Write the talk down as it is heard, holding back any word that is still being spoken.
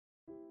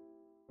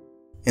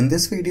In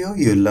this video,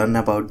 you'll learn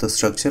about the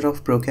structure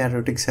of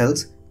prokaryotic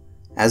cells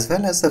as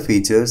well as the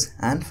features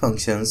and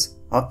functions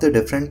of the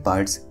different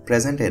parts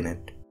present in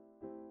it.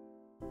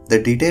 The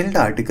detailed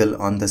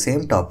article on the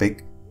same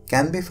topic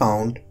can be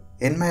found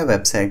in my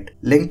website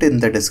linked in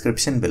the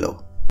description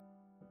below.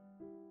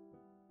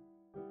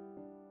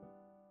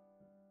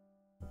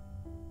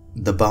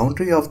 The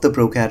boundary of the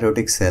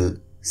prokaryotic cell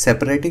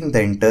separating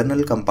the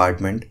internal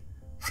compartment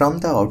from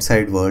the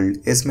outside world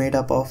is made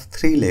up of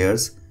 3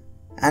 layers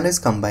and is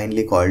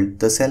combinedly called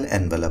the cell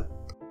envelope.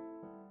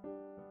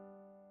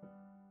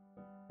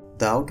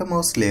 The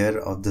outermost layer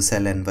of the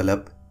cell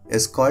envelope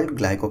is called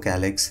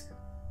glycocalyx,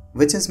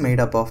 which is made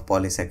up of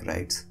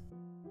polysaccharides.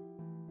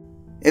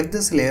 If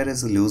this layer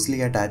is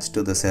loosely attached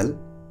to the cell,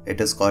 it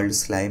is called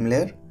slime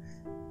layer,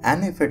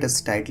 and if it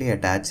is tightly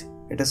attached,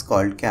 it is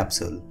called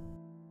capsule.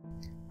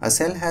 A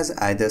cell has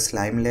either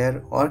slime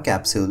layer or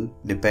capsule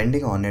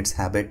depending on its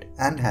habit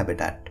and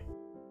habitat.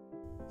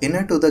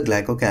 Inner to the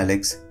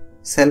glycocalyx,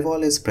 cell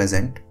wall is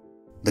present.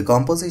 The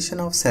composition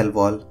of cell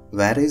wall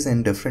varies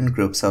in different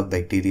groups of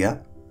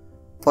bacteria.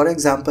 For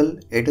example,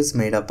 it is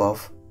made up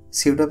of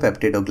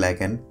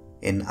pseudopeptidoglycan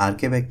in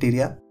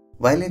archaebacteria,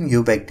 while in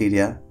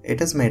eubacteria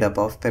it is made up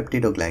of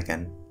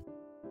peptidoglycan.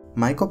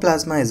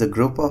 Mycoplasma is a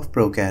group of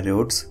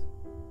prokaryotes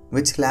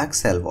which lack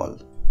cell wall.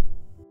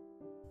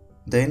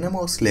 The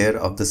innermost layer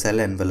of the cell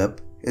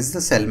envelope is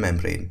the cell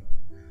membrane,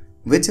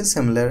 which is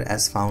similar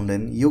as found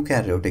in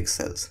eukaryotic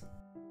cells.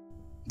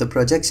 The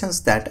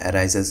projections that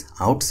arises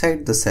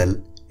outside the cell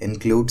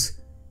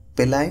includes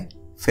pili,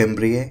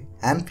 fimbriae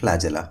and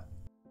flagella.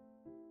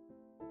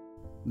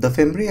 The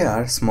fimbriae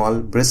are small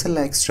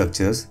bristle-like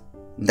structures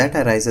that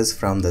arises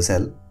from the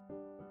cell.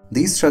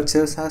 These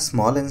structures are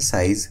small in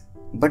size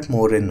but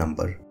more in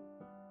number.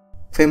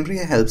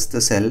 Fimbriae helps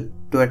the cell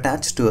to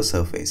attach to a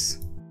surface.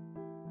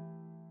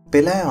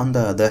 Pili, on the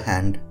other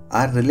hand,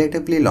 are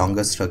relatively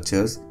longer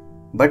structures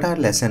but are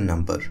less in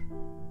number.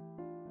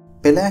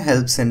 Pili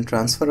helps in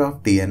transfer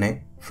of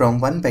DNA from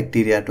one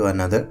bacteria to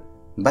another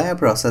by a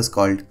process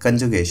called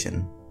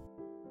conjugation.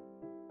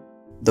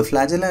 The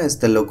flagella is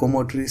the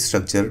locomotory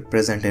structure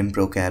present in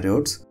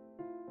prokaryotes.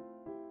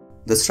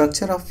 The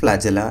structure of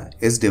flagella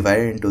is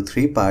divided into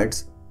 3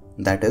 parts,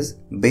 that is,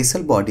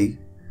 basal body,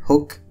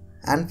 hook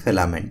and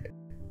filament.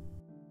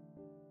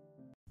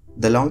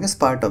 The longest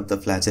part of the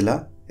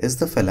flagella is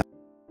the filament.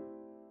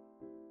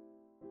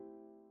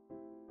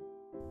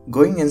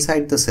 Going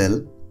inside the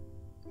cell,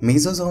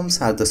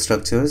 mesosomes are the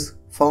structures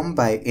formed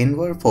by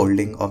inward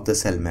folding of the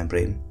cell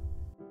membrane.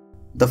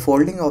 The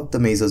folding of the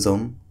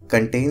mesosome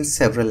contains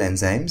several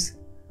enzymes.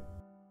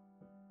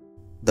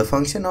 The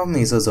function of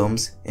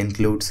mesosomes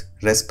includes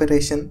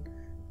respiration,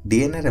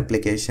 DNA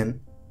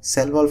replication,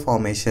 cell wall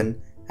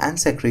formation, and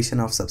secretion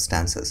of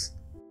substances.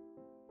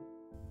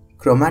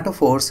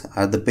 Chromatophores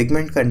are the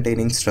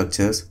pigment-containing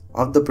structures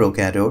of the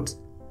prokaryotes,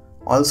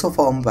 also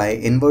formed by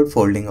inward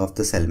folding of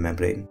the cell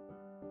membrane.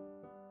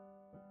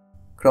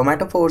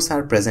 Chromatophores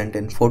are present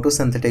in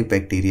photosynthetic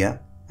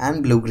bacteria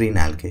and blue-green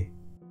algae.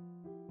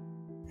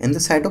 In the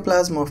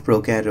cytoplasm of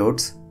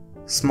prokaryotes,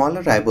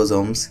 smaller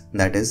ribosomes,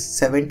 that is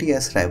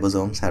 70S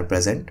ribosomes, are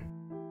present.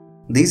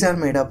 These are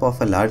made up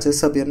of a larger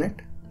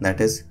subunit,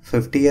 that is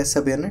 50S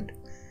subunit,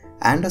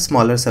 and a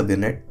smaller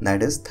subunit,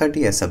 that is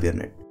 30S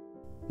subunit.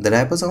 The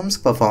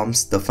ribosomes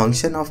performs the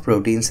function of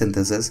protein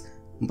synthesis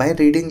by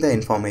reading the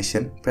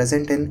information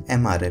present in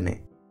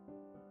mRNA.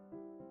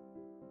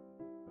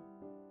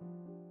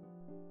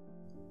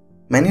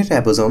 Many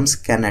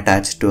ribosomes can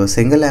attach to a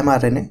single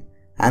mRNA,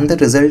 and the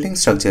resulting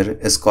structure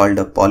is called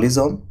a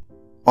polysome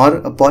or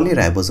a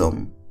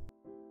polyribosome.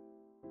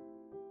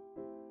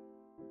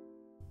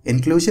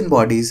 Inclusion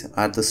bodies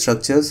are the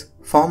structures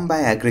formed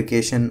by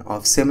aggregation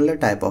of similar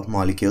type of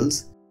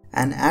molecules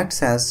and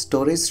acts as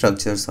storage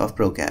structures of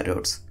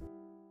prokaryotes.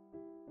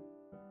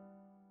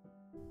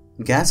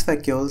 Gas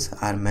vacuoles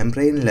are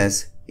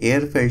membraneless,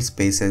 air-filled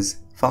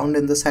spaces found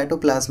in the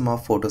cytoplasm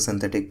of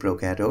photosynthetic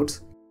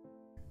prokaryotes.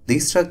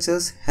 These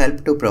structures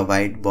help to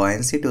provide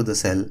buoyancy to the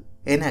cell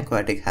in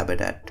aquatic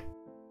habitat.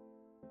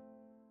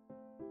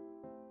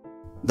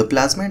 The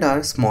plasmid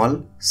are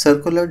small,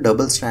 circular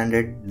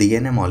double-stranded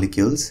DNA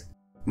molecules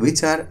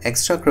which are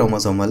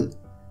extrachromosomal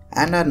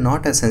and are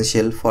not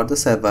essential for the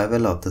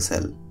survival of the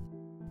cell.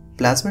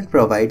 Plasmid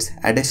provides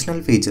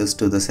additional features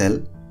to the cell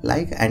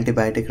like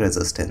antibiotic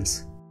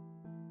resistance.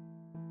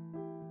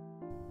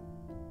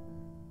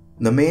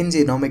 The main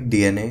genomic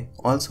DNA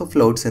also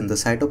floats in the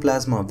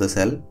cytoplasm of the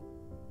cell.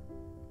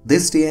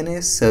 This DNA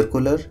is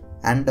circular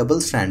and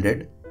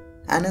double-stranded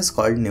and is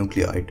called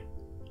nucleoid.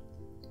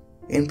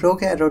 In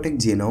prokaryotic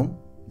genome,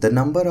 the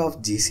number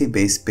of GC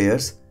base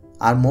pairs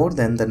are more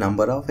than the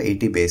number of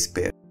AT base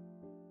pairs.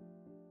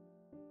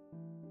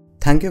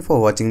 Thank you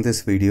for watching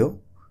this video.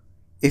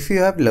 If you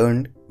have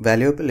learned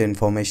valuable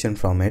information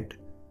from it,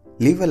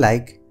 leave a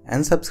like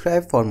and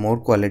subscribe for more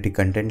quality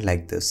content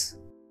like this.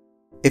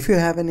 If you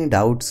have any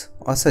doubts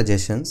or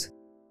suggestions,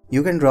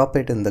 you can drop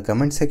it in the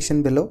comment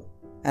section below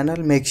and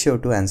I'll make sure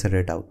to answer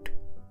it out.